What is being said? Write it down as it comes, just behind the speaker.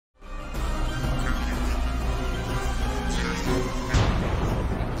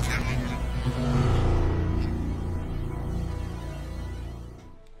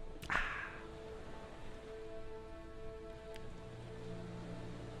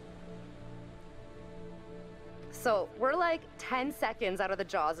So, we're like 10 seconds out of the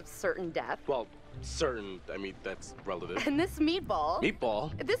jaws of certain death. Well, certain, I mean, that's relative. And this meatball...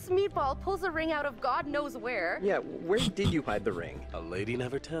 Meatball? This meatball pulls a ring out of God knows where. Yeah, where did you hide the ring? A lady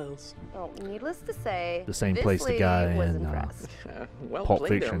never tells. Oh, needless to say, The same this place the lady guy was in impressed. Well Pulp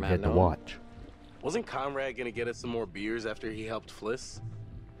played there, Fiction man. had to watch. Wasn't Conrad gonna get us some more beers after he helped Fliss?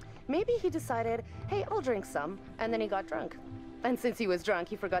 Maybe he decided, hey, I'll drink some, and then he got drunk. And since he was drunk,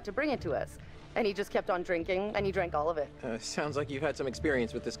 he forgot to bring it to us. And he just kept on drinking, and he drank all of it. Sounds like you've had some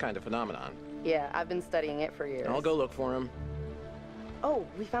experience with this kind of phenomenon. Yeah, I've been studying it for years. I'll go look for him. Oh,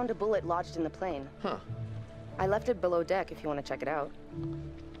 we found a bullet lodged in the plane. Huh. I left it below deck if you want to check it out.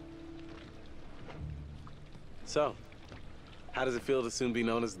 So, how does it feel to soon be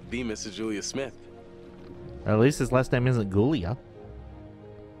known as the Mrs. Julia Smith? At least his last name isn't Gulia.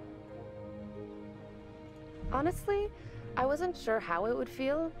 Honestly, I wasn't sure how it would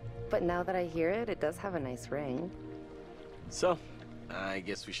feel, but now that I hear it, it does have a nice ring. So, I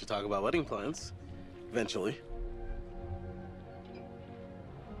guess we should talk about wedding plans. Eventually.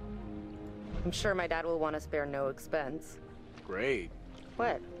 I'm sure my dad will want to spare no expense. Great.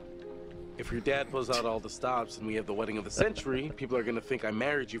 What? If your dad pulls out all the stops and we have the wedding of the century, people are gonna think I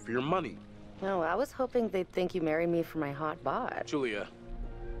married you for your money. No, I was hoping they'd think you married me for my hot bod. Julia.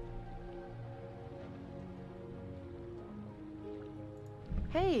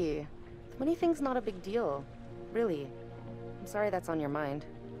 Hey, money thing's not a big deal. Really. I'm sorry that's on your mind.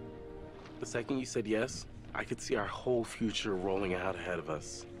 The second you said yes, I could see our whole future rolling out ahead of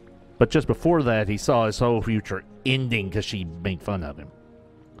us. But just before that, he saw his whole future ending because she made fun of him.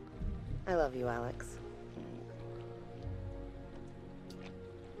 I love you, Alex.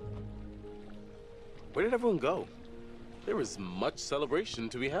 Where did everyone go? There was much celebration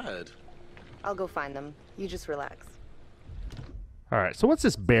to be had. I'll go find them. You just relax. Alright, so what's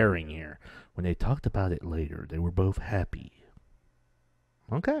this bearing here? When they talked about it later, they were both happy.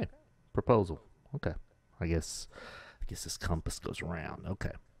 Okay. Proposal. Okay. I guess this compass goes around.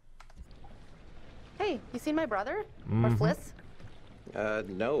 Okay. Hey, you seen my brother? Or Fliss?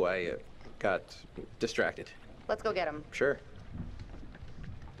 No, I got distracted. Let's go get him. Sure.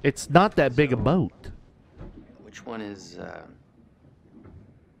 It's not that big a boat. Which one is,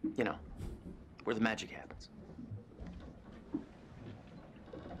 you know, where the magic happens?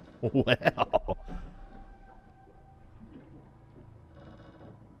 Well.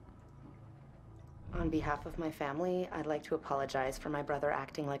 On behalf of my family, I'd like to apologize for my brother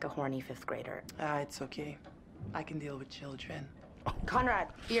acting like a horny fifth grader. It's okay. I can deal with children. Conrad,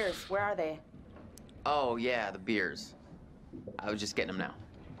 beers, where are they? Oh, yeah, the beers. I was just getting them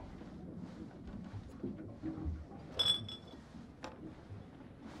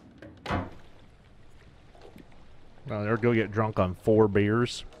now. Well, they're going to get drunk on 4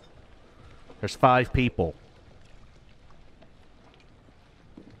 beers. There's 5 people.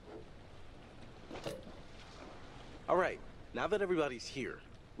 All right, now that everybody's here,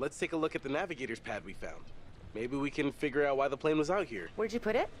 let's take a look at the navigator's pad we found. Maybe we can figure out why the plane was out here. Where'd you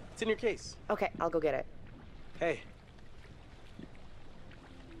put it? It's in your case. Okay, I'll go get it. Hey.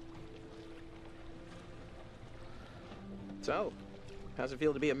 So, how's it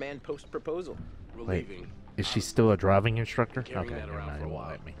feel to be a man post-proposal? We're Wait, leaving. is she still a driving instructor? Carrying Okay, that never around mind, for a it won't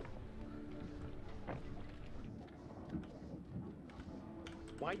while. let me.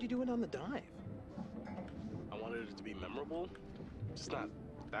 Why'd you do it on the dive? I wanted it to be memorable, just not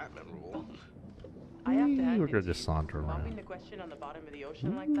that memorable. I have to hand We're it going to to just you. saunter Mopping around. the question on the bottom of the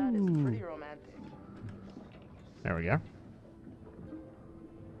ocean like that is pretty romantic. There we go.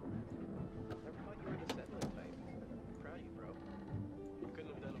 Never thought you were the settler type. Proud of you, bro. You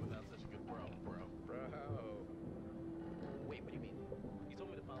couldn't have done it without such a good bro. Bro. Wait, what do you mean? You told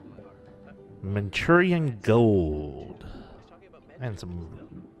me to follow my heart. Manchurian Gold. He's talking about men. And some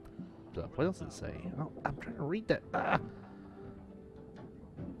stuff. What else does it say? Oh, I'm trying to read that. Ah.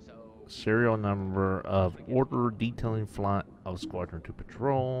 So, Serial number of order detailing flight of Squadron 2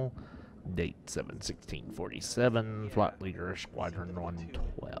 patrol. Date 7/16/47. Flight leader Squadron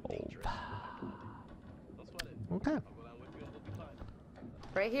 112. Okay.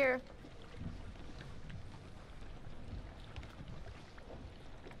 Right here.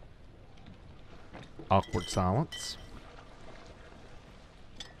 Awkward silence.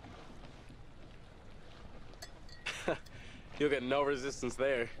 You'll get no resistance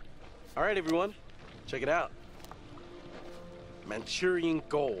there. All right, everyone, check it out. Manchurian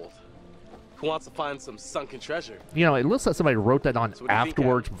Gold. Who wants to find some sunken treasure? You know, it looks like somebody wrote that on So what do you think,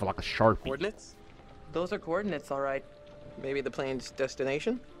 afterwards Adam? with like a Sharpie. Coordinates? Those are coordinates, all right. Maybe the plane's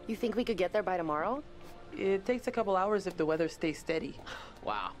destination? You think we could get there by tomorrow? It takes a couple hours if the weather stays steady.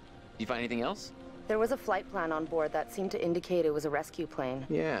 Wow. You find anything else? There was a flight plan on board that seemed to indicate it was a rescue plane.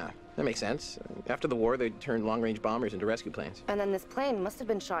 Yeah, that makes sense. After the war, they turned long-range bombers into rescue planes. And then this plane must have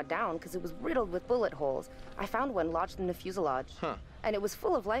been shot down because it was riddled with bullet holes. I found one lodged in the fuselage. Huh. And it was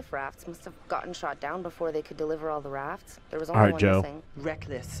full of life rafts. Must have gotten shot down before they could deliver all the rafts. There was All only right, one Joe. missing.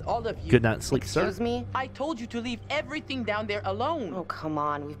 Reckless, all of you. Good night and sleep, sir. Excuse me? I told you to leave everything down there alone. Oh, come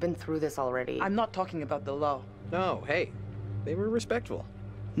on. We've been through this already. I'm not talking about the law. No, hey, they were respectful.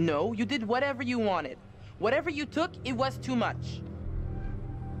 No, you did whatever you wanted. Whatever you took, it was too much.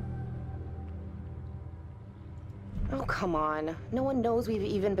 Oh, come on. No one knows we've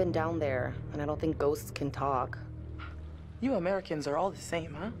even been down there. And I don't think ghosts can talk. You Americans are all the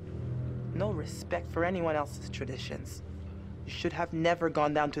same, huh? No respect for anyone else's traditions. You should have never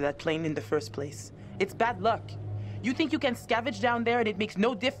gone down to that plane in the first place. It's bad luck. You think you can scavenge down there and it makes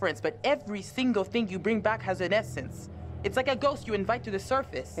no difference, but every single thing you bring back has an essence. It's like a ghost you invite to the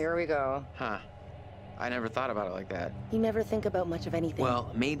surface. Here we go. Huh. I never thought about it like that. You never think about much of anything.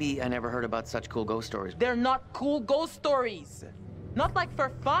 Well, maybe I never heard about such cool ghost stories. They're not cool ghost stories. Not like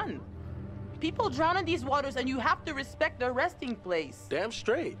for fun. People drown in these waters and you have to respect their resting place. Damn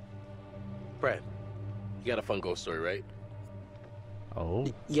straight. Brad, you got a fun ghost story, right? Oh.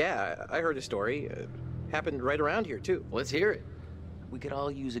 Yeah, I heard a story. Happened right around here, too. Let's hear it. We could all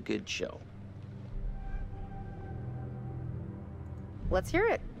use a good show. Let's hear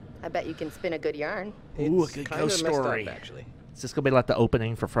it. I bet you can spin a good yarn. Ooh, a It's good kinda ghost messed up, story. actually. Is this gonna be like the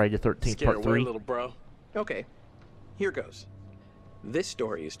opening for Friday the 13th Scared Part away, 3? little bro. Okay, here goes. This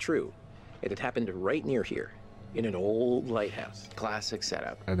story is true. It had happened right near here, in an old lighthouse. Classic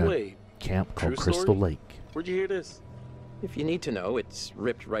setup. And a Wait, camp called true Crystal story? Lake. Where'd you hear this? If you need to know, it's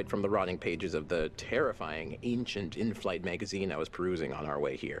ripped right from the rotting pages of the terrifying ancient in-flight magazine I was perusing on our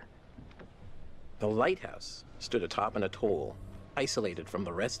way here. The lighthouse stood atop an atoll, isolated from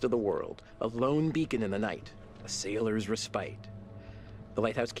the rest of the world, a lone beacon in the night, a sailor's respite. The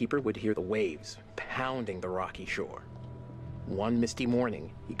lighthouse keeper would hear the waves pounding the rocky shore. One misty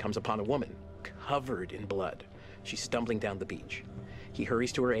morning, he comes upon a woman, covered in blood. She's stumbling down the beach. He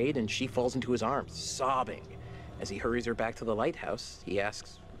hurries to her aid, and she falls into his arms, sobbing. As he hurries her back to the lighthouse, he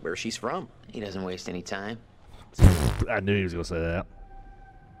asks where she's from. He doesn't waste any time. I knew he was gonna say that.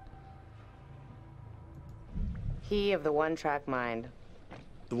 He of the one-track mind.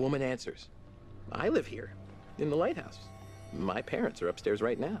 The woman answers, I live here, in the lighthouse. My parents are upstairs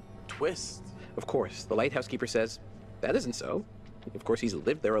right now. Twist. Of course, the lighthouse keeper says, that isn't so. Of course, he's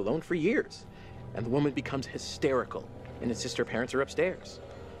lived there alone for years. And the woman becomes hysterical and insists her parents are upstairs.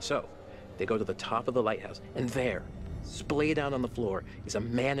 So, they go to the top of the lighthouse, and there, splayed out on the floor, is a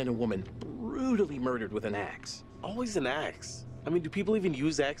man and a woman brutally murdered with an axe. Always an axe. I mean, do people even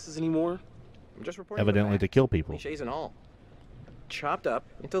use axes anymore? I'm just reporting Evidently to kill people. cliches and all. Chopped up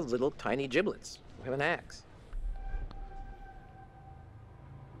into little tiny giblets with an axe.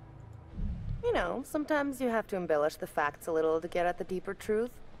 You know, sometimes you have to embellish the facts a little to get at the deeper truth.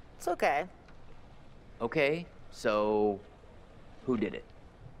 It's okay. Okay, so who did it?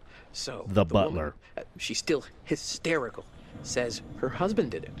 So, The woman, butler. she's still hysterical, says her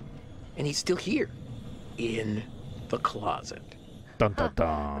husband did it. And he's still here, in the closet. Dun dun The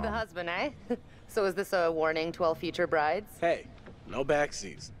dun. husband, eh? So is this a warning to all future brides? Hey, no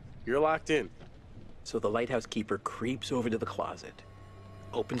backseats. You're locked in. So the lighthouse keeper creeps over to the closet,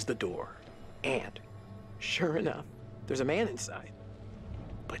 opens the door, and, sure enough, there's a man inside.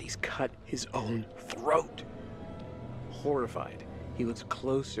 But he's cut his own throat. Horrified, he looks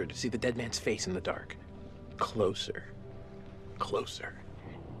closer to see the dead man's face in the dark. Closer. Closer.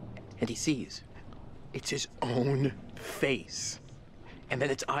 And he sees it's his own face. And then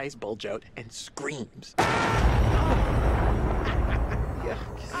its eyes bulge out and screams.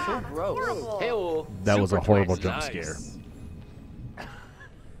 So gross. Horrible. Hey-oh. That was a Super horrible twist. jump Nice. scare.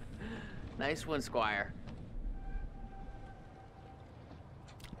 Nice one, Squire.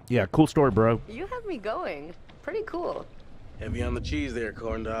 Yeah, cool story, bro. You have me going. Pretty cool. Heavy on the cheese there,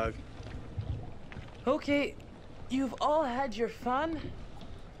 corn dog. Okay, you've all had your fun.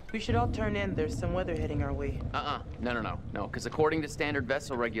 We should all turn in. There's some weather heading our way. No, because according to standard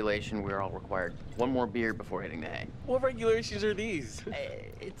vessel regulation, we're all required one more beer before hitting the hay. What regulations are these?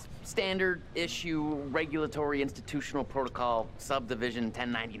 It's standard issue regulatory institutional protocol subdivision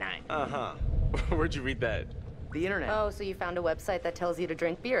 1099. Uh-huh. Where'd you read that? The internet. Oh, so you found a website that tells you to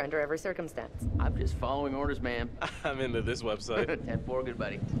drink beer under every circumstance. I'm just following orders, ma'am. I'm into this website. 10-4, good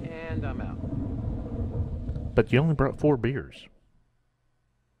buddy. And I'm out. But you only brought 4 beers.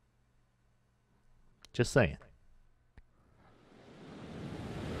 Just saying.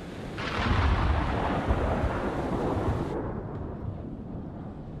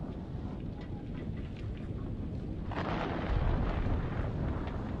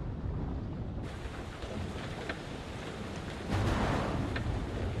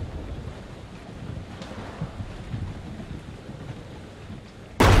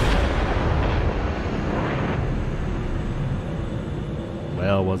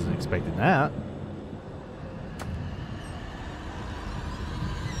 Well, wasn't expecting that.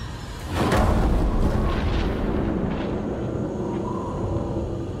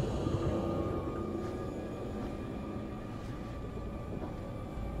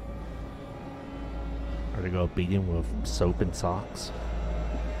 Are they gonna beat him with soap and socks?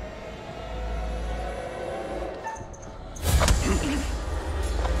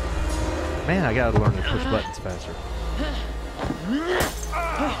 Man, I gotta learn to push buttons faster.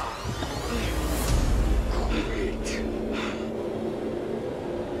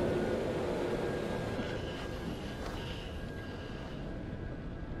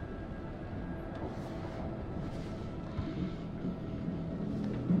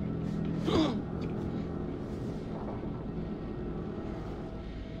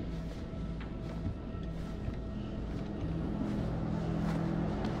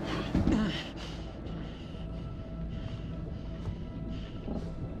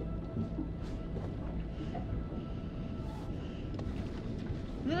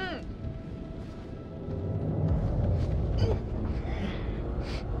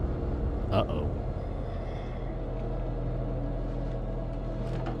 Uh-oh.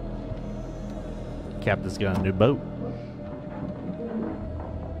 Captain's got a new boat.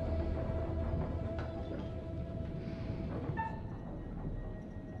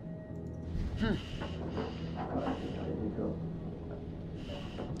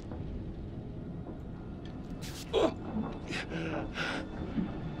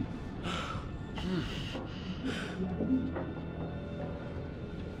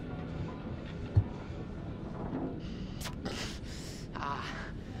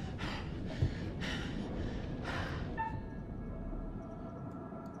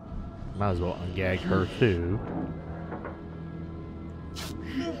 Might as well ungag her too.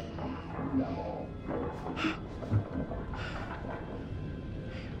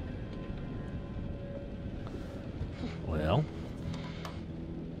 Well.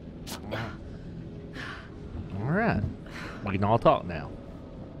 Alright. We can all talk now.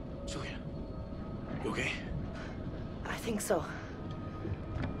 Julia, you okay? I think so.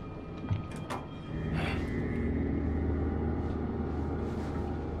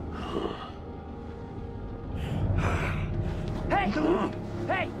 Hey!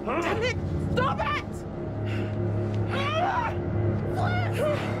 Hey! Damn it! Stop it!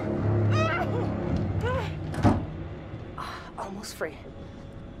 Almost free.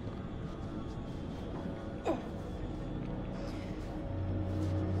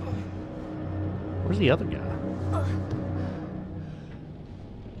 Where's the other guy?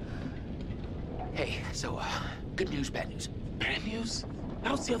 Hey, so, good news, bad news. Bad news? I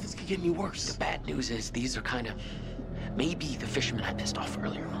don't see how this could get any worse. The bad news is these are kind of maybe the fishermen I pissed off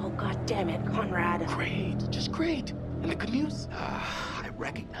earlier. Oh, god damn it, Conrad. Great, just great. And the good news? I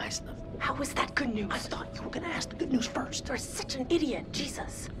recognize them. How is that good news? I thought you were gonna ask the good news first. You're such an idiot,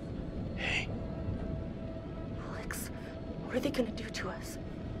 Jesus. Hey, Alex, what are they gonna do to us?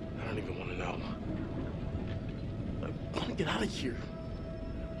 I don't even want to know. I want to get out of here.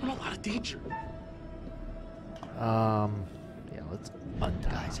 I'm in a lot of danger. Yeah, let's untie.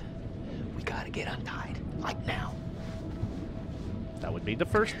 Guys, we gotta get untied. Like now. That would be the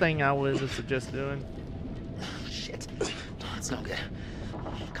first thing I would suggest doing. Shit. That's no good.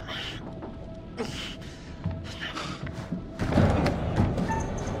 Come on.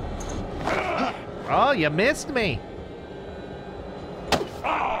 Oh, you missed me.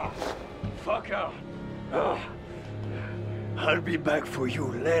 Fuck out. I'll be back for you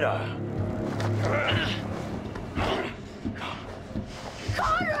later.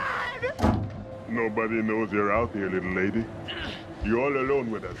 Conrad! Nobody knows you're out here, little lady. You're all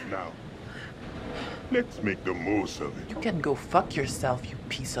alone with us now. Let's make the most of it. You can go fuck yourself, you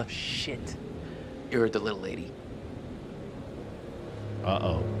piece of shit. You're the little lady.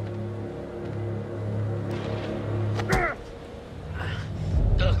 Uh-oh.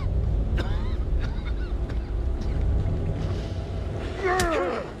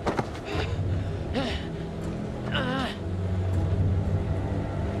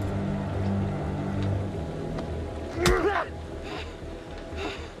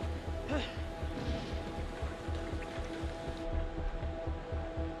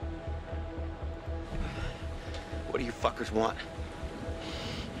 fuckers want.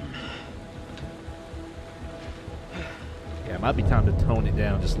 Yeah, it might be time to tone it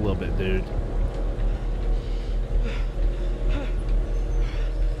down just a little bit, dude.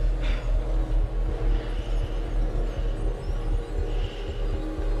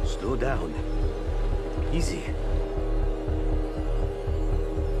 Slow down. Easy.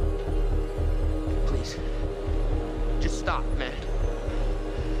 Please. Just stop, man.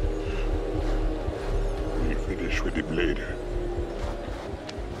 We finish with him later.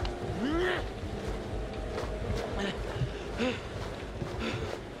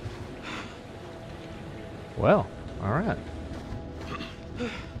 Well, all right.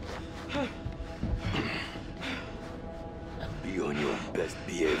 Be on your best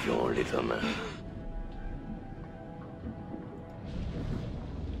behavior, little man.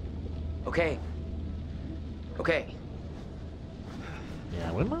 Okay. Okay.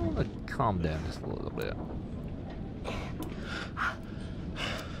 Yeah, we might want to calm down just a little bit.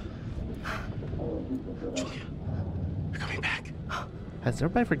 Julia, you're coming back. Has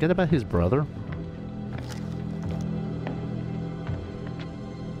everybody forget about his brother?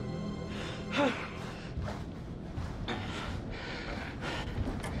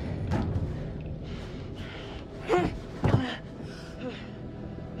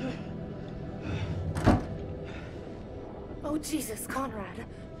 Oh, Jesus, Conrad.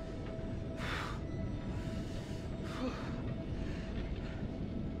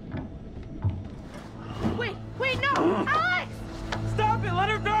 Wait, no! Alex! Stop it! Let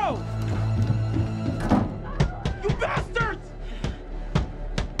her go! You bastards!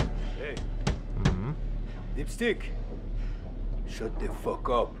 Hey. Dipstick. Shut the fuck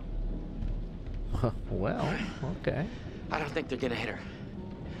up. Well, okay. I don't think they're gonna hit her.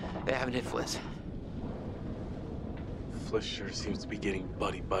 They haven't hit Fliss. Fliss sure seems to be getting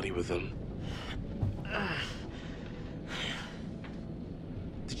buddy-buddy with him.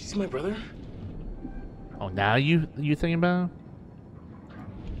 Did you see my brother? Oh, now you thinking about him?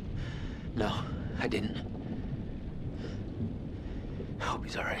 No, I didn't. I hope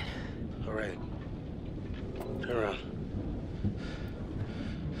he's alright. All right. Turn around.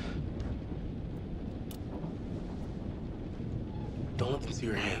 Don't let them see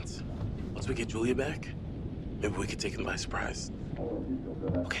your hands. Once we get Julia back, maybe we could take them by surprise.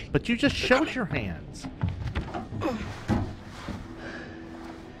 Okay. But you just They're showed coming. your hands.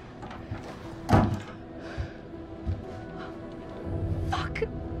 Fuck.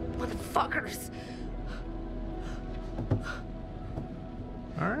 Motherfuckers.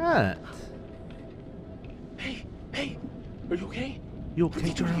 Alright. Hey, are you okay? You What did okay,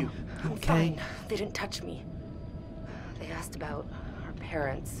 he do to girl? you? You I'm okay? fine. They didn't touch me. They asked about our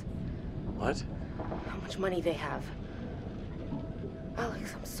parents, What? how much money they have.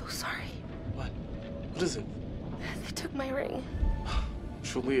 Alex, I'm so sorry. What is it? They took my ring.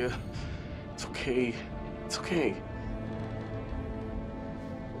 Julia, it's okay. It's okay.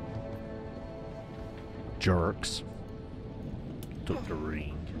 Jerks. Took the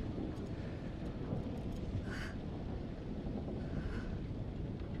ring.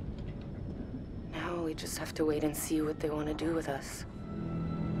 Now we just have to wait and see what they want to do with us.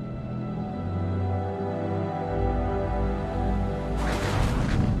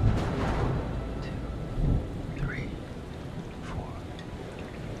 Three, 4,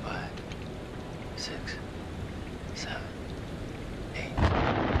 5, 6, 7, 8.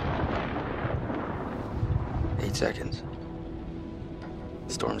 8 seconds.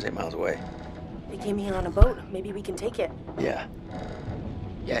 The storm's 8 miles away. They came here on a boat. Maybe we can take it. Yeah.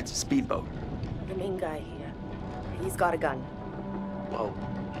 Yeah, it's a speedboat. The main guy here. He's got a gun. Well,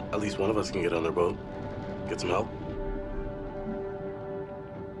 at least one of us can get on their boat. Get some help.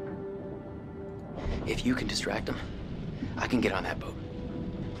 If you can distract them, I can get on that boat.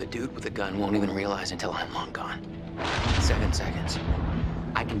 The dude with the gun won't even realize until I'm long gone. 7 seconds.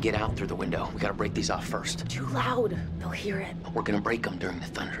 I can get out through the window. We gotta break these off first. Too loud. They'll hear it. We're gonna break them during the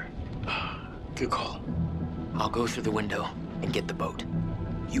thunder. Good call. I'll go through the window and get the boat.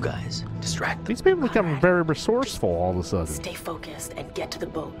 You guys distract them. These people become very resourceful all of a sudden. Stay focused and get to the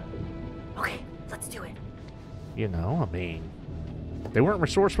boat. Okay, let's do it. You know, I mean, they weren't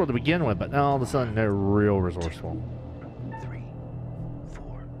resourceful to begin with, but now all of a sudden they're real resourceful. 3,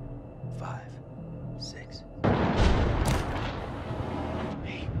 4, 5, 6.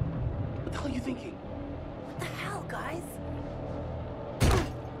 Hey, what the hell are you thinking? What the hell, guys?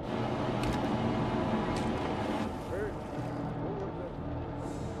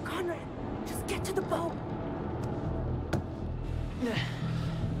 Conrad, just get to the boat.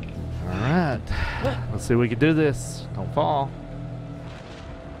 Alright. Let's see if we can do this. Don't fall.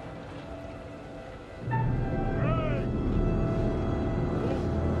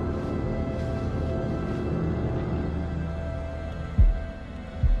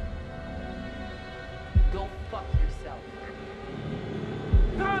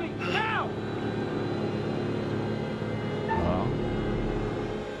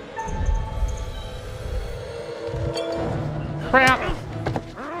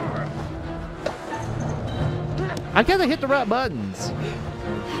 I gotta hit the right buttons.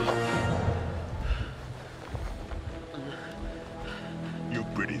 You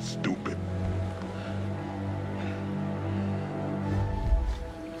pretty stupid.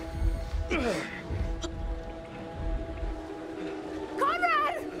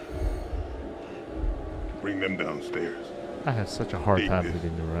 Conrad! Bring them downstairs. I have such a hard Take time this.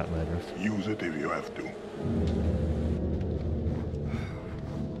 reading the right letters. Use it if you have to.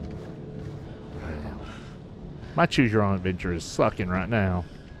 My choose your own adventure is sucking right now.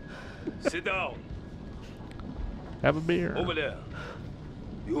 Sit down. Have a beer. Over there.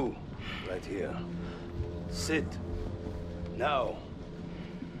 You, right here. Sit. Now.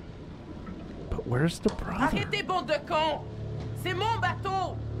 But where's the brother? Arrêtez, bande de cons! C'est mon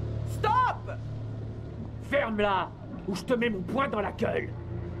bateau! Stop! Ferme-la, ou je te mets mon poing dans la gueule.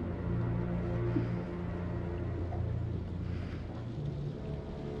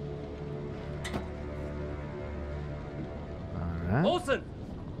 Alright. Olsen!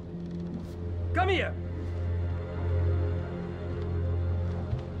 Come here!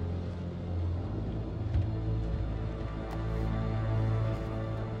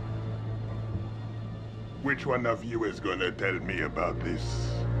 Which one of you is gonna tell me about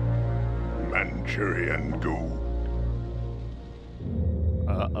this Manchurian gold?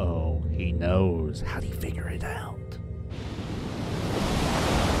 Uh-oh. He knows. How'd he figure it out?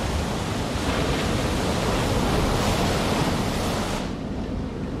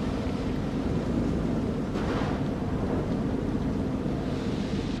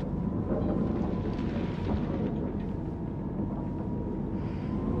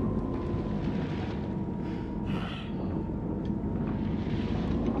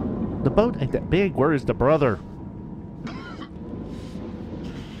 The boat ain't that big. Where is the brother?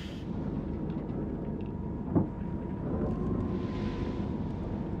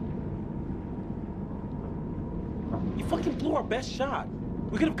 You fucking blew our best shot.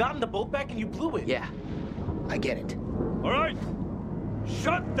 We could have gotten the boat back and you blew it. Yeah, I get it. All right.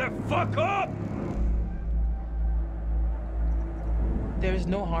 Shut the fuck up! There's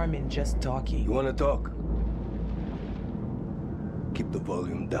no harm in just talking. You wanna talk? Keep the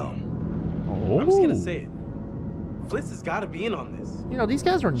volume down. Oh. I'm just gonna say it. Fliss has got to be in on this. You know, these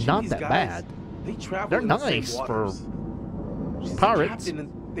guys are not These that guys, bad. They travel They're in the same nice for waters. She's the pirates. captain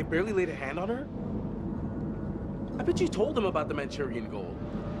and they barely laid a hand on her? I bet you told them about the Manchurian gold.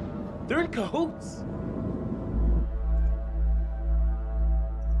 They're in cahoots.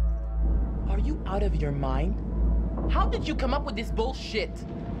 Are you out of your mind? How did you come up with this bullshit?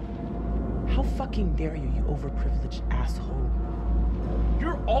 How fucking dare you, you overprivileged asshole?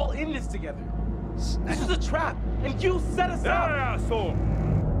 You're all in this together. This is a trap, and you set us up. asshole!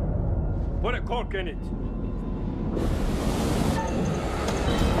 Put a cork in it.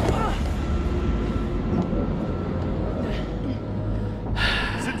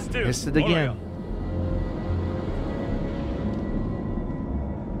 Sit still. Missed it again.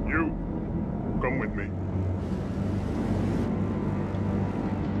 You, come with me.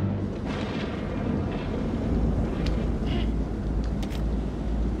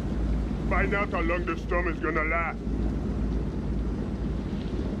 Find out how long the storm is gonna last.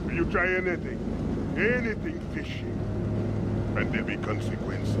 You try anything fishy, and there'll be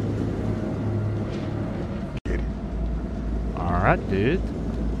consequences. Get it? Alright, dude.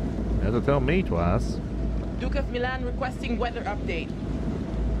 Never tell me twice. Duke of Milan requesting weather update.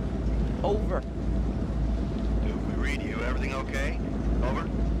 Over. Duke, we read you. Everything okay? Over.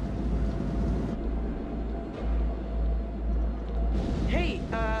 Hey,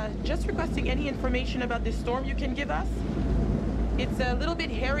 just requesting any information about this storm you can give us? It's a little bit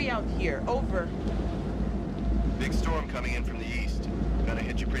hairy out here. Over. Big storm coming in from the east. Gonna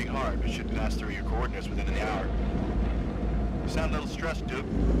hit you pretty hard, but should pass through your coordinates within an hour. You sound a little stressed, Duke.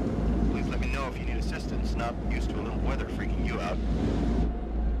 Please let me know if you need assistance. Not used to a little weather freaking you out.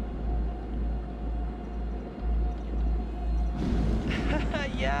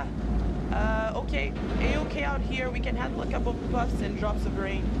 Yeah. Okay. A-okay out here. We can handle a couple puffs and drops of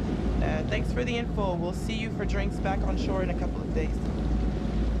rain. Thanks for the info. We'll see you for drinks back on shore in a couple of days.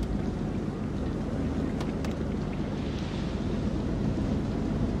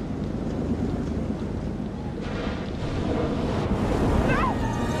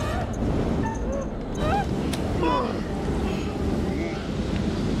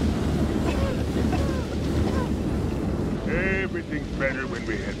 Everything's better when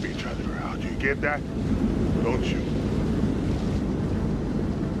we help each other out. You get that? Don't you?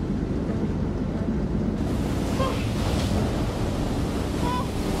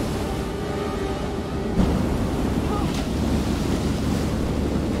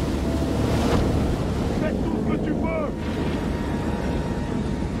 Fais tout ce que tu peux!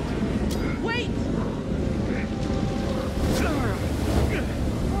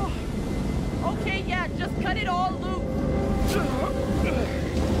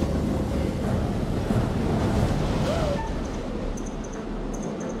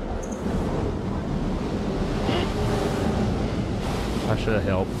 should have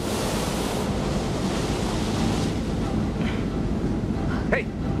helped. Hey!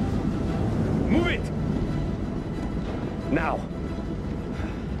 Move it! Now!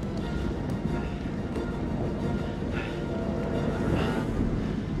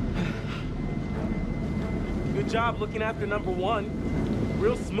 Good job looking after number one.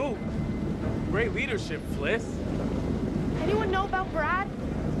 Real smooth. Great leadership, Fliss. Anyone know about Brad?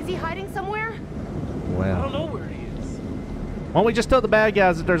 Is he hiding somewhere? Well, I don't know where he is. why don't we just tell the bad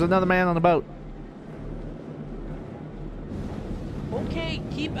guys that there's another man on the boat? Okay,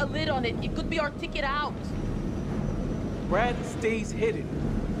 keep a lid on it. It could be our ticket out. Brad stays hidden.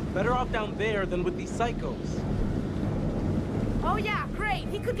 Better off down there than with these psychos. Oh yeah, great.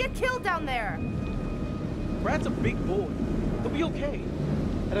 He could get killed down there. Brad's a big boy. He'll be okay.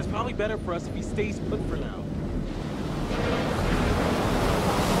 And it's probably better for us if he stays put for now.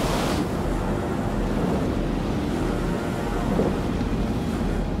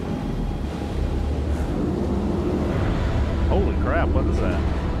 Holy crap, what is that?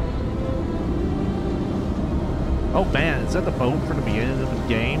 Oh man, is that the boat from the beginning of the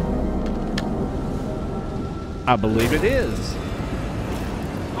game? I believe it is.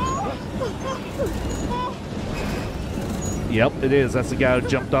 Yep, it is. That's the guy who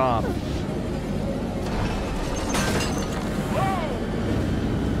jumped off.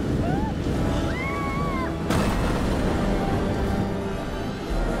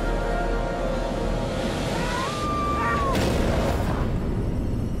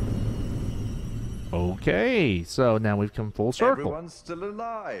 Okay, so now we've come full circle. Everyone's still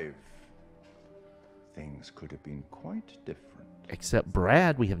alive. Things could have been quite different. Except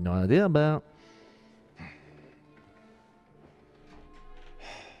Brad, we have no idea about.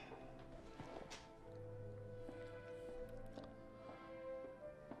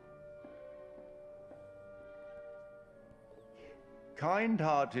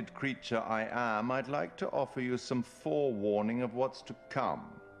 Kind-hearted creature I am, I'd like to offer you some forewarning of what's to come.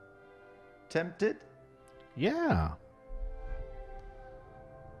 Tempted? Yeah.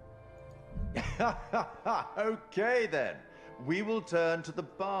 Okay then. We will turn to the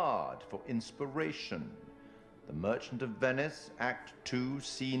Bard for inspiration. The Merchant of Venice, Act 2,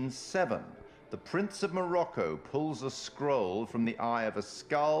 Scene 7. The Prince of Morocco pulls a scroll from the eye of a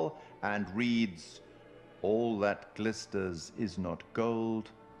skull and reads, "All that glisters is not gold.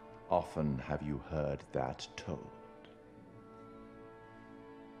 Often have you heard that told."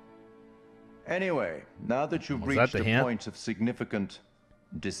 Anyway, now that you've reached a point of significant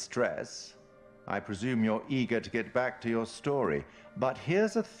distress, I presume you're eager to get back to your story. But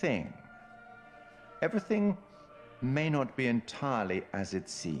here's the thing. Everything may not be entirely as it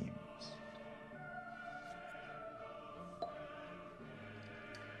seems.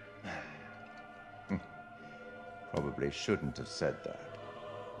 Probably shouldn't have said that.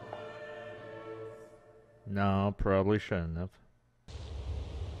 No, probably shouldn't have.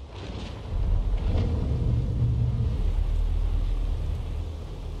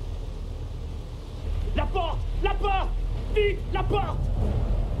 La porte! La porte! Vite! La porte!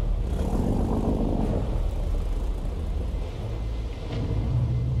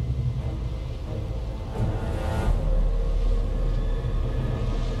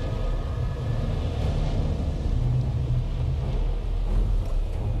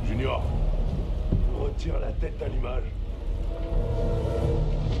 Junior, retire la tête à l'image.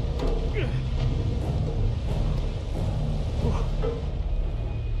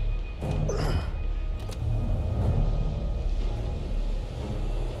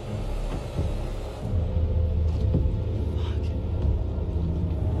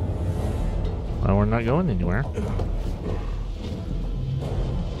 Well, we're not going anywhere.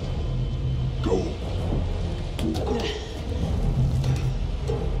 Go.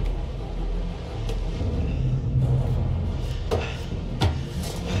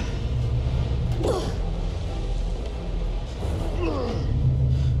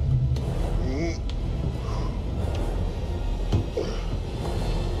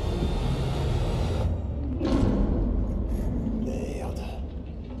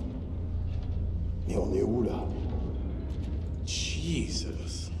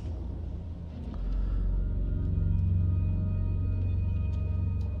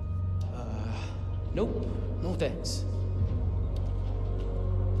 Nope. No thanks.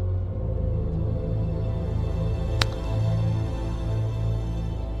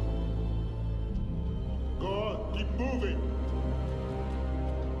 Go on, keep moving.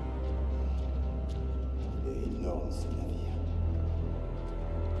 Il est énorme ce navire.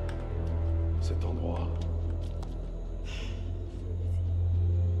 Cet endroit.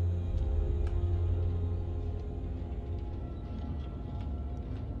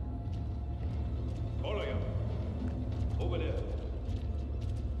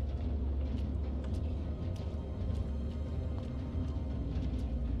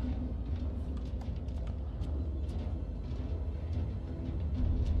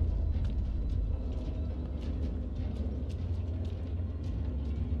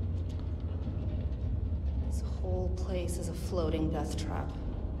 whole place is a floating death trap.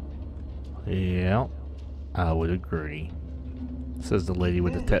 Yeah, I would agree. Says the lady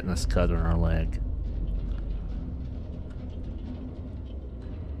with the tetanus cut on her leg.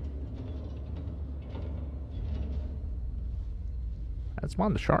 That's why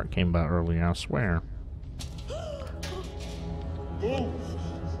the shark came by earlier, I swear.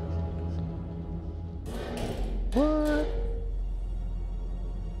 What?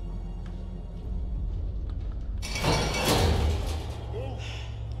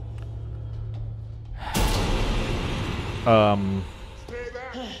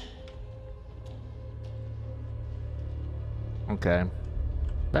 Okay.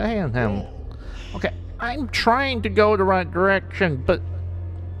 Damn him. Okay, I'm trying to go the right direction, but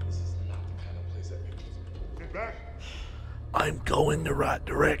I'm going the right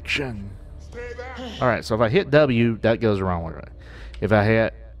direction. Alright, so if I hit W, that goes the wrong way. If I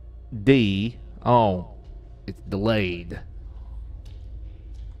hit D, oh, it's delayed.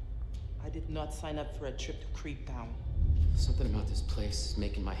 I did not sign up for a trip to Creep Town. Something about this place is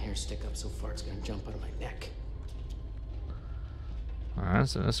making my hair stick up so far it's gonna jump out of my neck. Alright,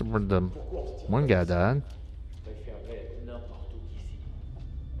 so this is where the one guy died.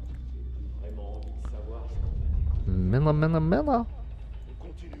 Milla, milla, milla.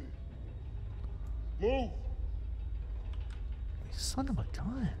 Move! Son of a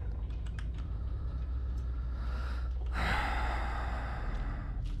gun.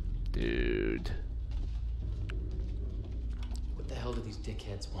 Dude. What the hell do these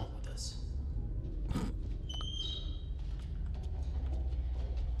dickheads want with us?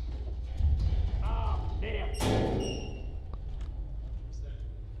 Ah, merde.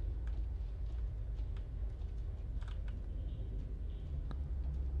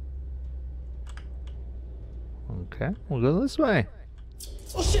 Okay, we'll go this way.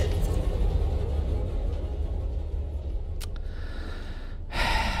 Oh shit!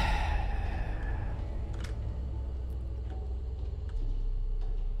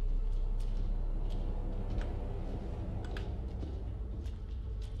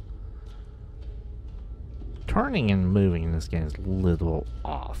 Turning and moving in this game is a little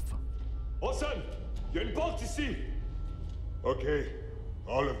off. Hassan, y a une porte ici. Okay,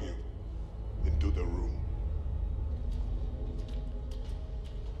 all of you, into the room.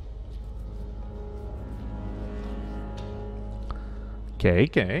 Okay,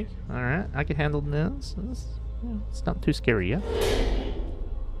 okay. Alright, I can handle this. It's not too scary yet.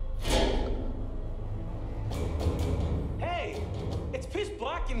 Hey! It's pitch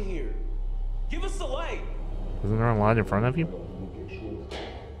black in here! Give us the light! Isn't there a light in front of you?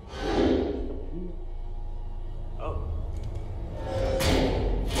 Oh.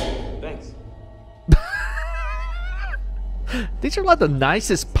 Thanks. These are like the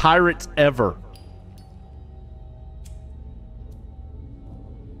nicest pirates ever.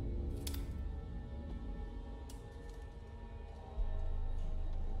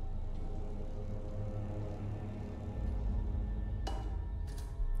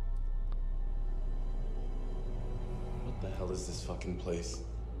 What the hell is this fucking place?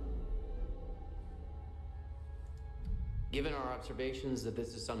 Given our observations that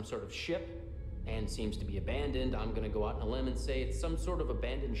this is some sort of ship and seems to be abandoned, I'm gonna go out on a limb and say it's some sort of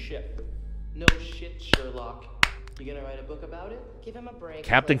abandoned ship. No shit, Sherlock. You gonna write a book about it? Give him a break.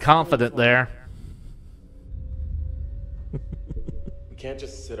 Captain Confident there. We can't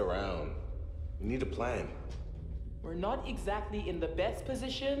just sit around. We need a plan. We're not exactly in the best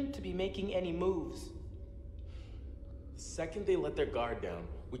position to be making any moves. The second they let their guard down,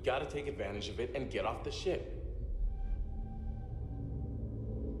 we gotta take advantage of it and get off the ship.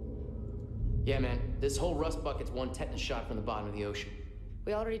 Yeah, man, this whole rust bucket's one tetanus shot from the bottom of the ocean.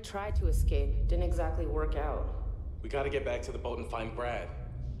 We already tried to escape. Didn't exactly work out. We gotta get back to the boat and find Brad.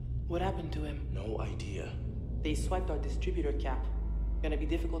 What happened to him? No idea. They swiped our distributor cap. Gonna be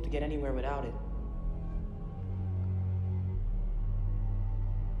difficult to get anywhere without it.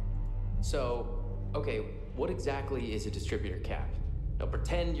 So, okay, what exactly is a distributor cap? Now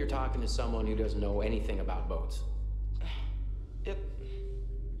pretend you're talking to someone who doesn't know anything about boats. It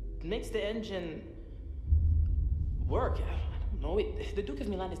makes the engine work. I don't know. The Duke of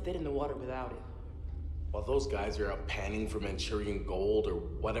Milan is dead in the water without it. While those guys are out panning for Manchurian gold or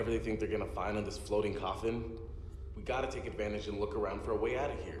whatever they think they're gonna find on this floating coffin, we gotta take advantage and look around for a way out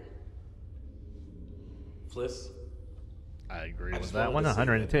of here. Fliss? I agree with that one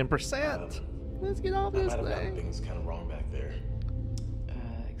 110%. Let's get off this I might have gotten thing. things kind of wrong back there.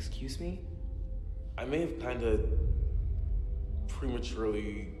 Excuse me? I may have kind of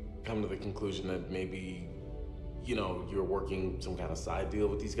prematurely come to the conclusion that maybe, you know, you're working some kind of side deal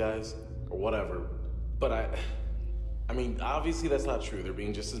with these guys or whatever. But I mean, obviously that's not true. They're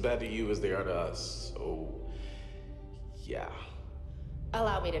being just as bad to you as they are to us. So, yeah.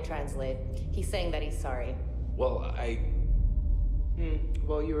 Allow me to translate. He's saying that he's sorry. Well,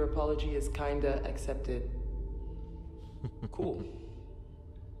 Well, your apology is kinda accepted. Cool.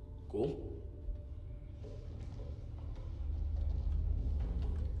 Cool.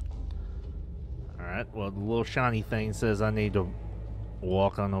 Alright, well, the little shiny thing says I need to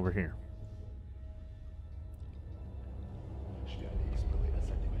walk on over here. Je vais aller explorer la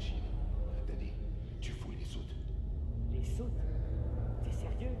salle des machines. Danny, tu fouilles les soutes. Les soutes? T'es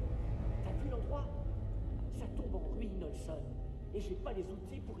sérieux? T'as vu l'endroit? Ça tombe en ruine, Olson. Et j'ai pas les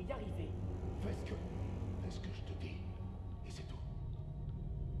outils pour y arriver. Fais ce que je te dis. Et c'est tout.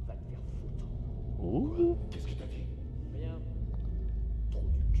 Va te faire foutre. Ouh. Qu'est-ce que t'as dit? Rien. Trop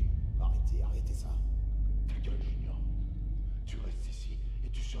du cul. Arrêtez ça. Ta gueule, Junior. Tu restes ici et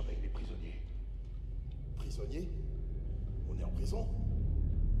tu surveilles les prisonniers. Prisonniers? On est en prison?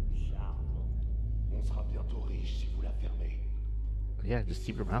 Charmant. On sera bientôt riche si vous la fermez. Yeah, just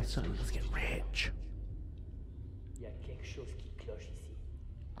keep your mouth shut. Let's get rich. Il y a quelque chose qui cloche ici.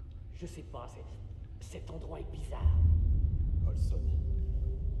 Je sais pas, cet endroit est bizarre. Olson,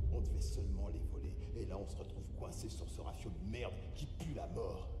 on devait seulement les voler. Et là, on se retrouve coincé sur ce rafio de merde qui pue la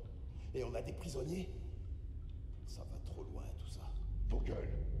mort. Et on a des prisonniers? Ça va trop loin, tout ça. Vos gueules.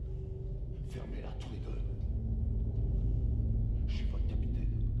 Fermez-la tous les deux. Je suis votre capitaine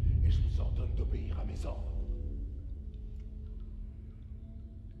et je vous ordonne d'obéir à mes ordres.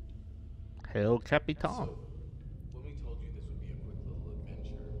 Hell, Capitan. When we told you this would be a quick little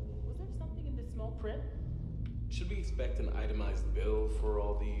adventure, Was there something in the small print? should we expect an itemized bill for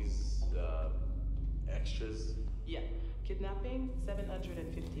all these, extras? Yeah. Kidnapping,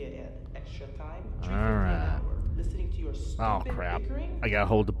 750 a head. Extra time, 350 an Alright. hour. Listening to your Oh stupid crap. bickering? I gotta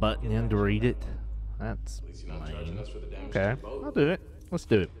hold the button in to read it. That's At least you're not charging us for the damage okay. to the boat. I'll do it. Let's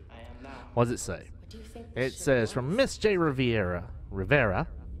do it. I am now. What does it say? What do you think this It shit says from was? Miss J. Rivera,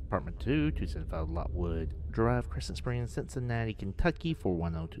 Apartment 2, 275 Lotwood Drive, Crescent Springs, Cincinnati, Kentucky,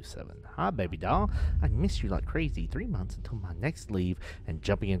 41027. Hi, baby doll. I miss you like crazy. 3 months until my next leave and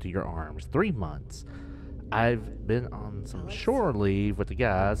jumping into your arms. 3 months. I've been on some shore leave with the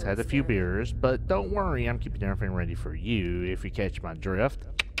guys, had a few beers, but don't worry, I'm keeping everything ready for you if you catch my drift.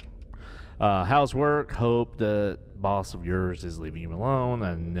 How's work? Hope the boss of yours is leaving you alone.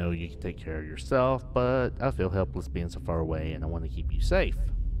 I know you can take care of yourself, but I feel helpless being so far away and I want to keep you safe.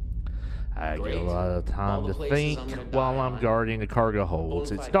 I get a Great. lot of time All the to places think I'm gonna while die I'm on. guarding the cargo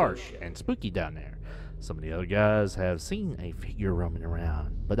holds. It's Bonafide dark bullshit. and spooky down there. Some of the other guys have seen a figure roaming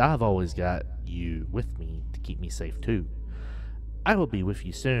around, but I've always got you with me to keep me safe too. I will be with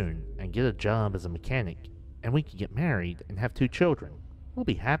you soon and get a job as a mechanic, and we can get married and have 2 children. We'll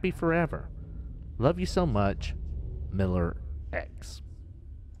be happy forever. Love you so much, Miller X.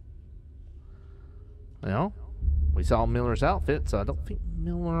 Well, we saw Miller's outfit, so I don't think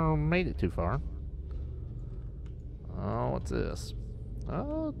Miller made it too far. Oh, what's this?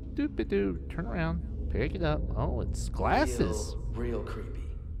 Oh, doopy-doo. Turn around. Pick it up. Oh, it's glasses. Real creepy.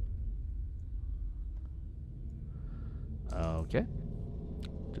 Okay.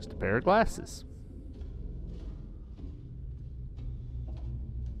 Just a pair of glasses.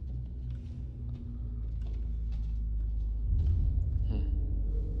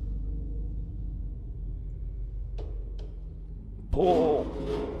 Pull!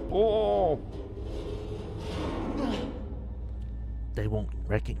 Pull! They won't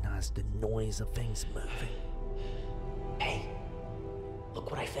recognize the noise of things moving. Hey,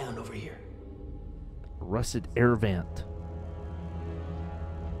 look what I found over here. Rusted air vent.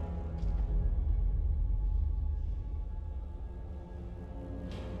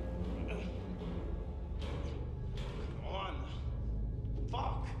 Come on.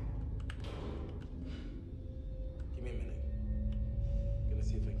 Fuck. Give me a minute. Gonna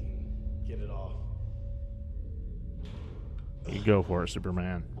see if I can get it off. You go for it,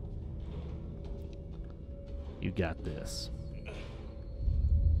 Superman. You got this.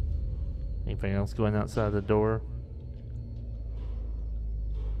 Anything else going outside the door?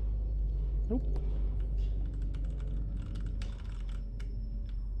 Nope.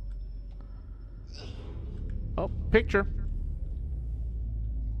 Oh, picture.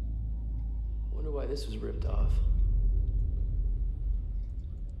 Wonder why this was ripped off.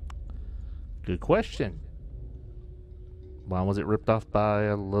 Good question. Why was it ripped off by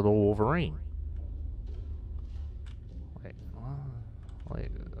a little Wolverine?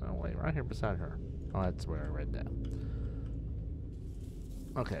 Wait, right here beside her. Oh, that's where I read that.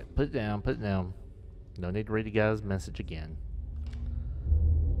 Okay, put it down, put it down. No need to read the guy's message again.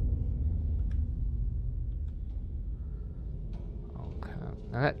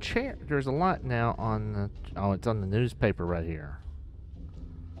 Now that chair, there's a lot now on the, oh, it's on the newspaper right here.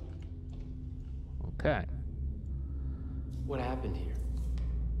 Okay. What happened here?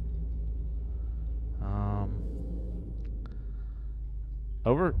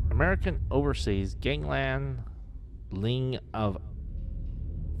 American Overseas Gangland Ling of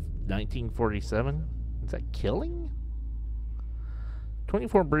 1947. Is that killing?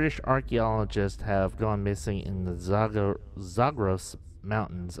 24 British archaeologists have gone missing in the Zagros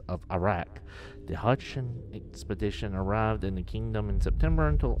Mountains of Iraq. The Hodgson expedition arrived in the kingdom in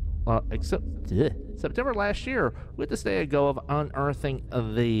September September last year, with the stay ago of unearthing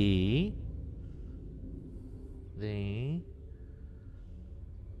the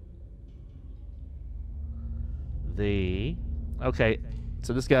okay,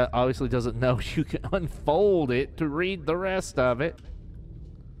 so this guy obviously doesn't know you can unfold it to read the rest of it.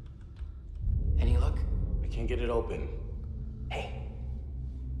 Any luck? I can't get it open. Hey,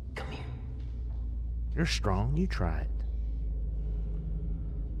 come here. You're strong, you try it.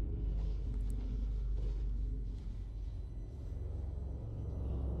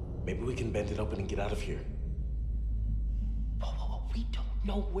 Maybe we can bend it open and get out of here. Whoa, we don't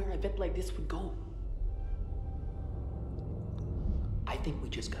know where an event like this would go. I think we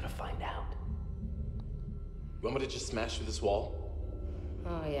just gotta find out. You want me to just smash through this wall?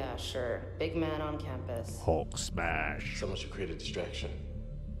 Oh, yeah, sure. Big man on campus. Hulk smash. Someone should create a distraction.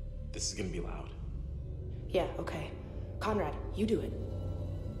 This is gonna be loud. Yeah, okay. Conrad, you do it.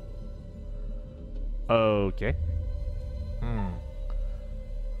 Okay.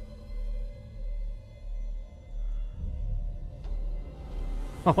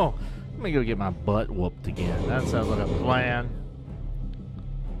 Oh, let me go get my butt whooped again. That sounds like a plan.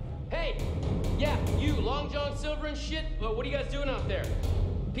 Hey! Yeah, you, Long John Silver and shit. What are you guys doing out there?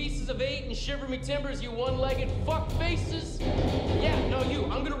 Pieces of 8 and shiver me timbers, you one-legged fuck faces? Yeah, no, you.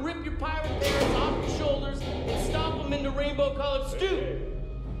 I'm gonna rip your pirate parents off your shoulders and stomp them into rainbow-colored stew.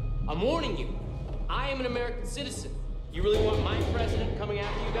 I'm warning you. I am an American citizen. You really want my president coming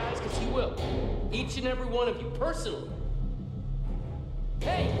after you guys? Because he will. Each and every one of you, personally.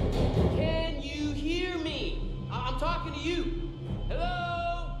 Hey, can you hear me? I'm talking to you.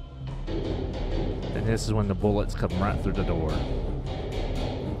 Hello? And this is when the bullets come right through the door.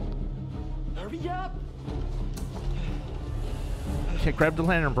 Hurry up! Okay, grab the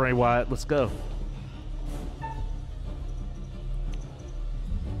lantern, Bray Wyatt. Let's go.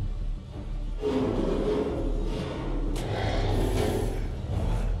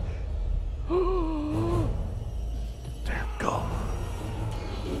 Damn, go.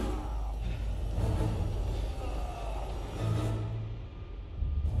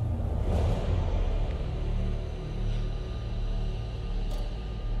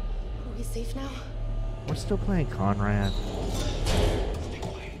 Are we safe now? We're still playing Conrad. Stay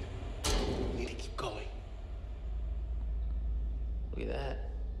quiet. We need to keep going. Look at that.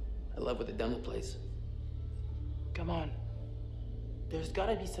 I love what they've done with the place. Come on. There's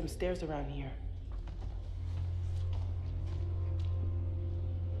gotta be some stairs around here.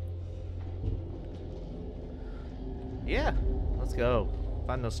 Yeah, let's go.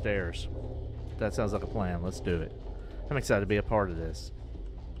 Find those stairs. That sounds like a plan. Let's do it. I'm excited to be a part of this.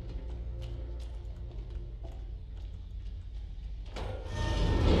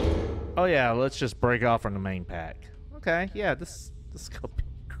 Oh yeah, let's just break off from the main pack. Okay, yeah, this is gonna be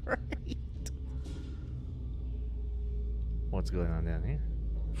great. What's going on down here?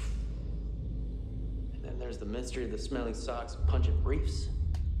 And then there's the mystery of the smelly socks and pungent briefs.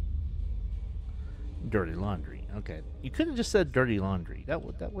 Dirty laundry. Okay, you could have just said dirty laundry. That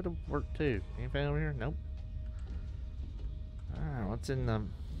would have worked too. Anything over here? Nope. All right, what's in the?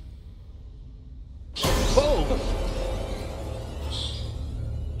 Whoa!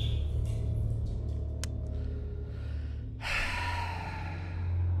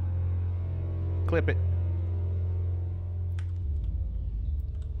 Clip it.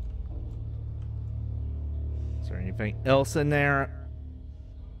 Is there anything else in there?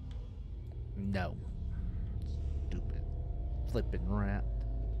 No. Stupid flipping rat.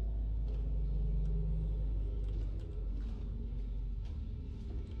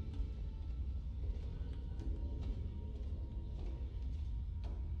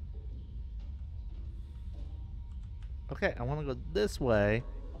 Okay, I want to go this way.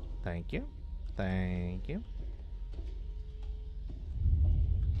 Thank you. Thank you.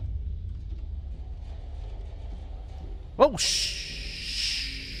 Oh,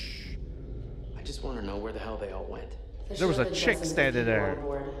 shh. I just want to know where the hell they all went. There was a chick standing there.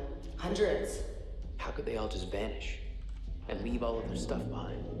 Hundreds. How could they all just vanish and leave all of their stuff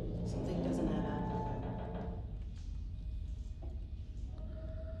behind? Something doesn't add up.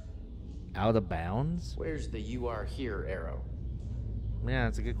 out of bounds? Where's the "you are here" arrow? Yeah,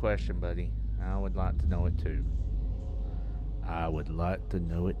 that's a good question, buddy. I would like to know it too. I would like to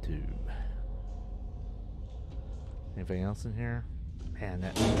know it too. Anything else in here? Man,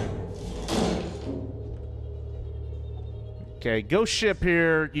 that... Okay, ghost ship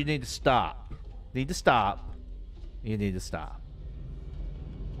here. You need to stop. Need to stop. You need to stop.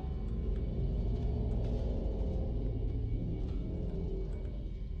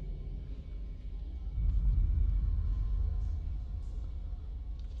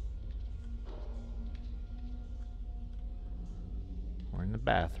 We're in the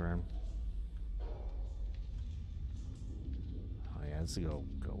bathroom. Oh yeah, this will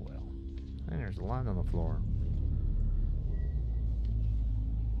go well. And there's a line on the floor.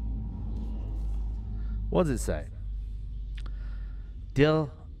 What does it say? Dear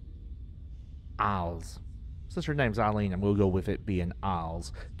Isles. Since her name's Eileen, I'm going to go with it being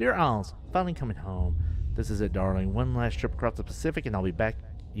Isles. Dear Isles, finally coming home. This is it, darling. One last trip across the Pacific, and I'll be back,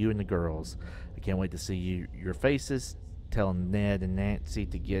 you and the girls. I can't wait to see your faces. Tell Ned and Nancy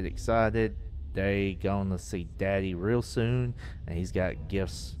to get excited. They gonna see Daddy real soon, and he's got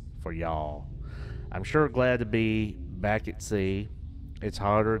gifts for y'all. I'm sure glad to be back at sea. It's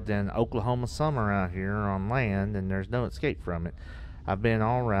hotter than Oklahoma summer out here on land, and there's no escape from it. I've been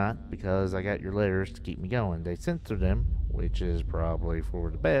alright because I got your letters to keep me going. They censor them, which is probably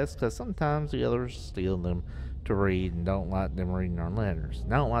for the best, because sometimes the others steal them to read and don't like them reading our letters.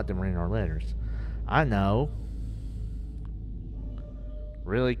 And I don't like them reading our letters. I know.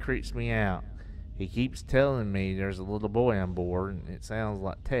 Really creeps me out. He keeps telling me there's a little boy on board, and it sounds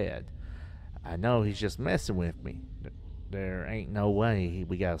like Ted. I know he's just messing with me. There ain't no way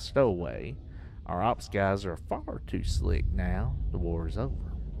we got a stowaway. Our ops guys are far too slick now. The war is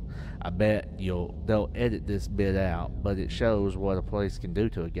over. I bet they'll edit this bit out, but it shows what a place can do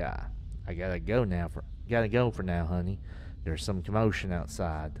to a guy. I gotta go for now, honey. There's some commotion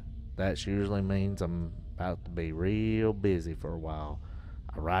outside. That usually means I'm about to be real busy for a while.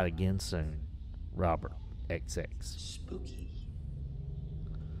 I'll write again soon. Robert, XX. Spooky.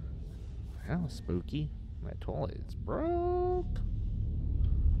 How spooky? My toilet is broke.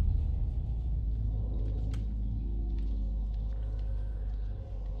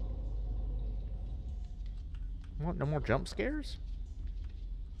 What, no more jump scares?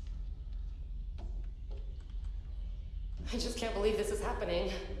 I just can't believe this is happening.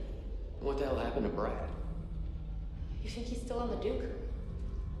 What the hell happened to Brad? You think he's still on the Duke?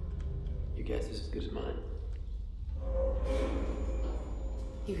 Your guess is as good as mine.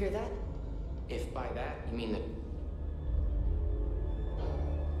 You hear that? If by that you mean that...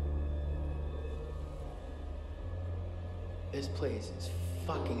 This place is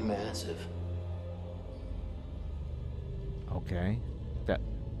fucking massive. Okay.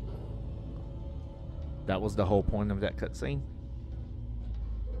 That was the whole point of that cutscene?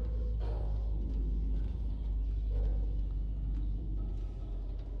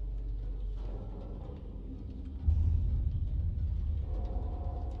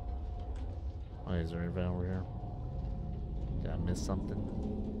 Oh, is there anything over here? Did I miss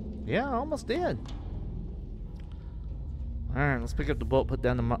something? Yeah, I almost did. Alright, let's pick up the book, put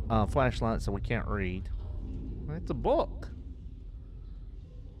down the flashlight so we can't read. It's a book.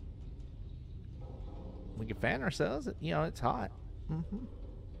 We can fan ourselves. You know, it's hot.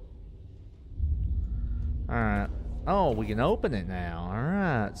 Alright. Oh, we can open it now.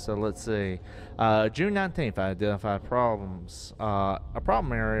 Alright, so let's see. June 19th, I identified problems. A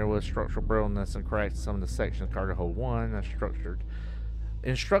problem area with structural brittleness and cracks in some of the sections of cargo hold 1.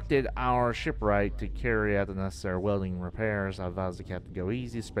 Instructed our shipwright to carry out the necessary welding repairs. I advised the captain to go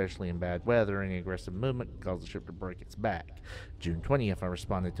easy, especially in bad weather. Any aggressive movement could cause the ship to break its back. June 20th, I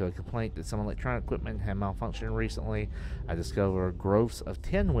responded to a complaint that some electronic equipment had malfunctioned recently. I discovered growths of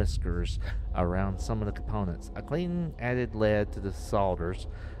tin whiskers around some of the components. A clean added lead to the solders,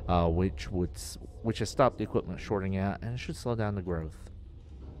 which has stopped the equipment shorting out and should slow down the growth.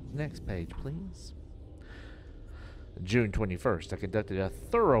 Next page, please. June 21st, I conducted a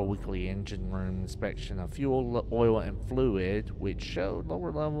thorough weekly engine room inspection of fuel, oil, and fluid, which showed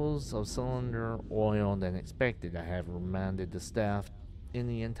lower levels of cylinder oil than expected. I have reminded the staff in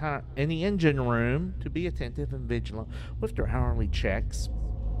the engine room to be attentive and vigilant with their hourly checks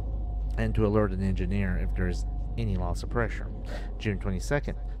and to alert an engineer if there is any loss of pressure. June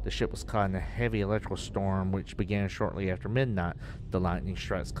 22nd, the ship was caught in a heavy electrical storm which began shortly after midnight. The lightning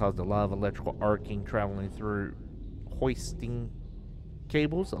strikes caused a lot of electrical arcing traveling through hoisting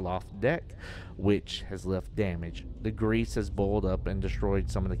cables aloft the deck, which has left damage. The grease has boiled up and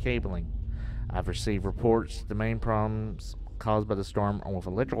destroyed some of the cabling. I've received reports the main problems caused by the storm or with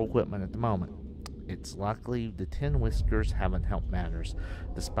electrical equipment at the moment. It's likely the Tin Whiskers haven't helped matters.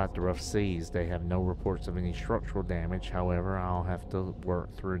 Despite the rough seas, they have no reports of any structural damage. However, I'll have to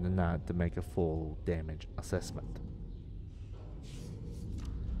work through the night to make a full damage assessment.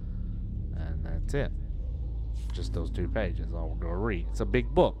 And that's it. Just those 2 pages. All we're going to read. It's a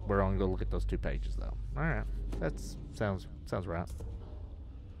big book. We're only going to look at those 2 pages, though. All right, that sounds right.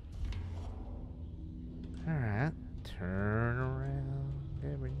 All right, turn around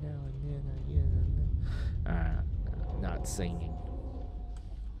every now and then again. All right, not singing.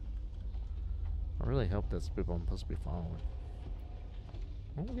 I really hope that's the people I'm supposed to be following.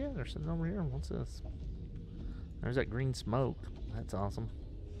 Oh yeah, they're sitting over here. What's this? There's that green smoke. That's awesome.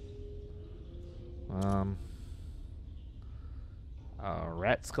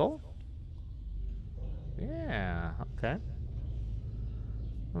 Rat skull? Yeah, okay.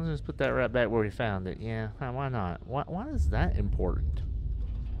 Let's just put that right back where we found it. Yeah, why not? Why is that important?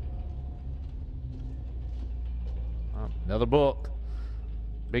 Oh, another book.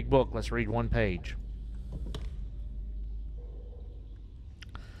 Big book. Let's read 1 page.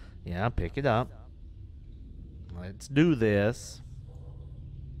 Yeah, pick it up. Let's do this.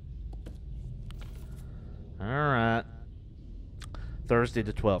 Alright. Thursday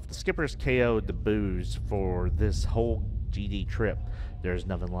the 12th. The skippers KO'd the booze for this whole GD trip. There's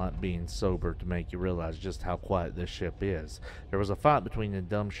nothing like being sober to make you realize just how quiet this ship is. There was a fight between the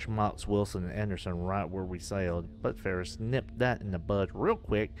dumb schmucks Wilson and Anderson right where we sailed, but Ferris nipped that in the bud real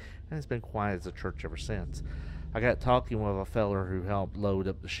quick, and it's been quiet as a church ever since. I got talking with a feller who helped load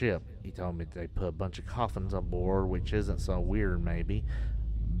up the ship. He told me they put a bunch of coffins on board, which isn't so weird maybe.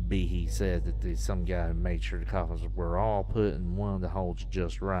 B, he said that some guy made sure the coffins were all put in one of the holes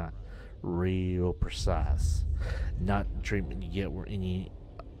just right. Real precise. Not the treatment you get were any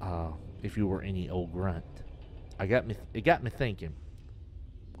if you were any old grunt. It got me thinking,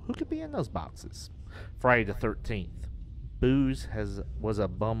 who could be in those boxes? Friday the 13th. Booze was a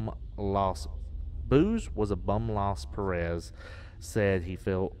bum loss. Perez said he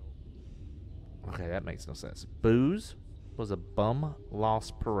felt. Okay, that makes no sense. Booze was a bum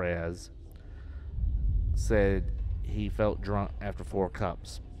loss. Perez said he felt drunk after 4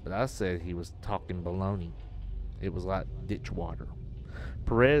 cups, but I said he was talking baloney. It was like ditch water.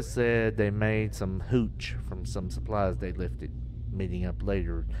 Perez said they made some hooch from some supplies they lifted, meeting up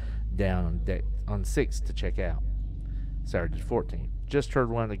later down on deck on 6 to check out. Saturday the 14th. Just heard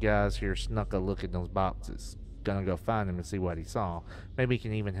one of the guys here snuck a look at those boxes. Gonna go find him and see what he saw. Maybe he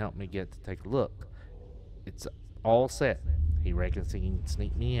can even help me get to take a look. It's all set. He reckons he can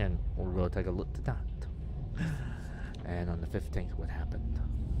sneak me in. We're gonna take a look tonight. And on the 15th, what happened?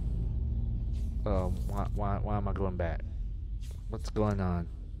 Why am I going back? What's going on?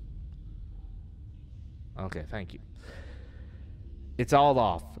 Okay, thank you. It's all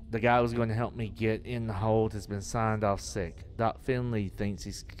off. The guy who was going to help me get in the hold has been signed off sick. Doc Finley thinks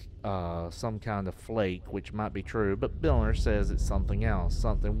he's some kind of flake, which might be true, but Miller says it's something else,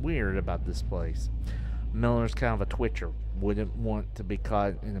 something weird about this place. Miller's kind of a twitcher. Wouldn't want to be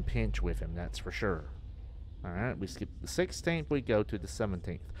caught in a pinch with him, that's for sure. Alright, we skip the 16th, we go to the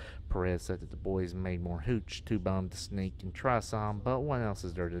 17th. Perez said that the boys made more hooch, too bummed to sneak and try some, but what else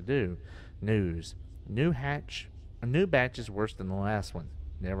is there to do? News. A new batch is worse than the last one.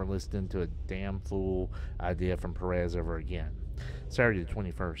 Never listened to a damn fool idea from Perez ever again. Saturday the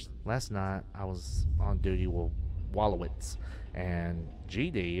 21st. Last night, I was on duty with Wallowitz, and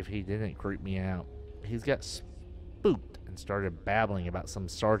GD, if he didn't creep me out, he's got spooked and started babbling about some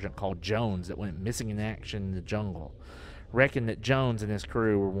sergeant called Jones that went missing in action in the jungle. Reckoned that Jones and his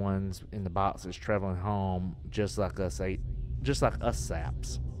crew were ones in the boxes traveling home just like us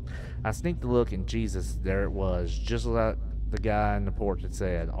saps. I sneaked a look, and Jesus, there it was, just like the guy in the porch had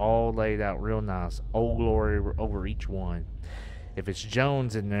said, all laid out real nice, Old Glory over each one. If it's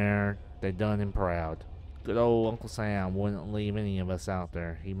Jones in there, they done him proud. Good old Uncle Sam wouldn't leave any of us out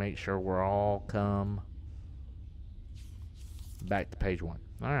there. He makes sure we're all come. Back to page 1.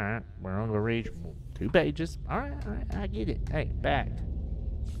 Alright, we're on to read 2 pages. Alright, I get it. Hey, back.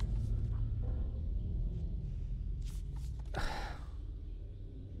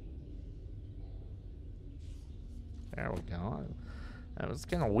 There we go. That was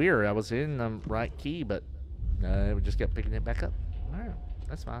kind of weird. I was hitting the right key, but we just kept picking it back up. Alright,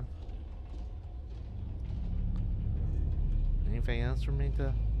 that's fine. Anything else for me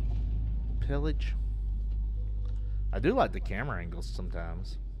to pillage? I do like the camera angles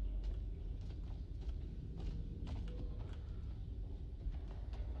sometimes.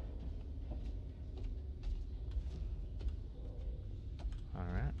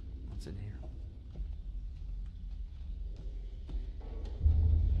 Alright, what's in here?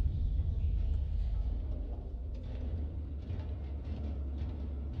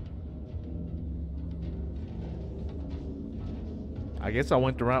 I guess I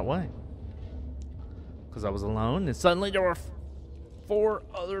went the right way. Because I was alone, and suddenly there were 4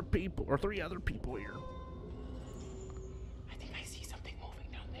 other people, or 3 other people here. I think I see something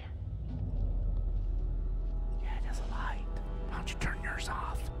moving down there. Yeah, there's a light. Why don't you turn yours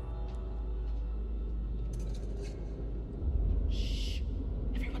off? Shh.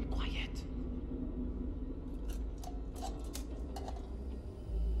 Everyone quiet.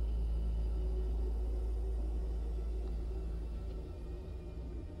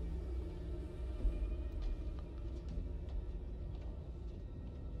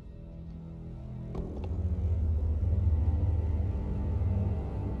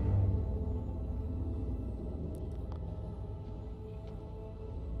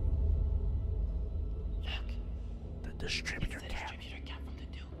 Distributor It's the distributor cap from the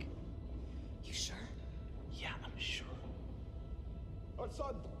Duke. You sure? Yeah, I'm sure.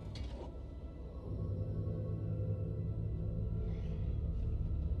 Olson!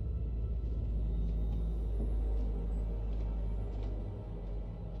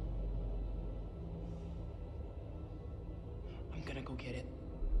 I'm gonna go get it.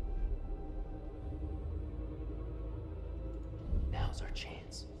 Now's our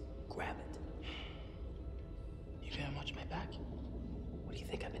chance. Grab it. You gonna watch my back? What do you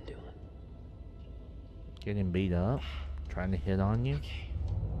think I've been doing? Getting beat up? Trying to hit on you? Okay.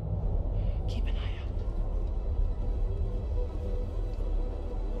 Keep an eye out.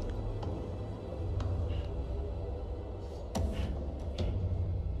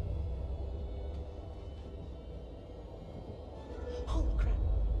 Holy crap.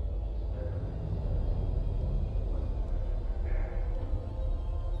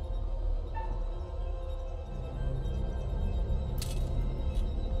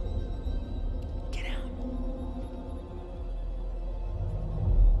 Get out.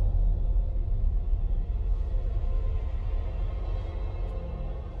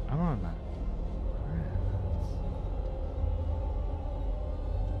 I don't know.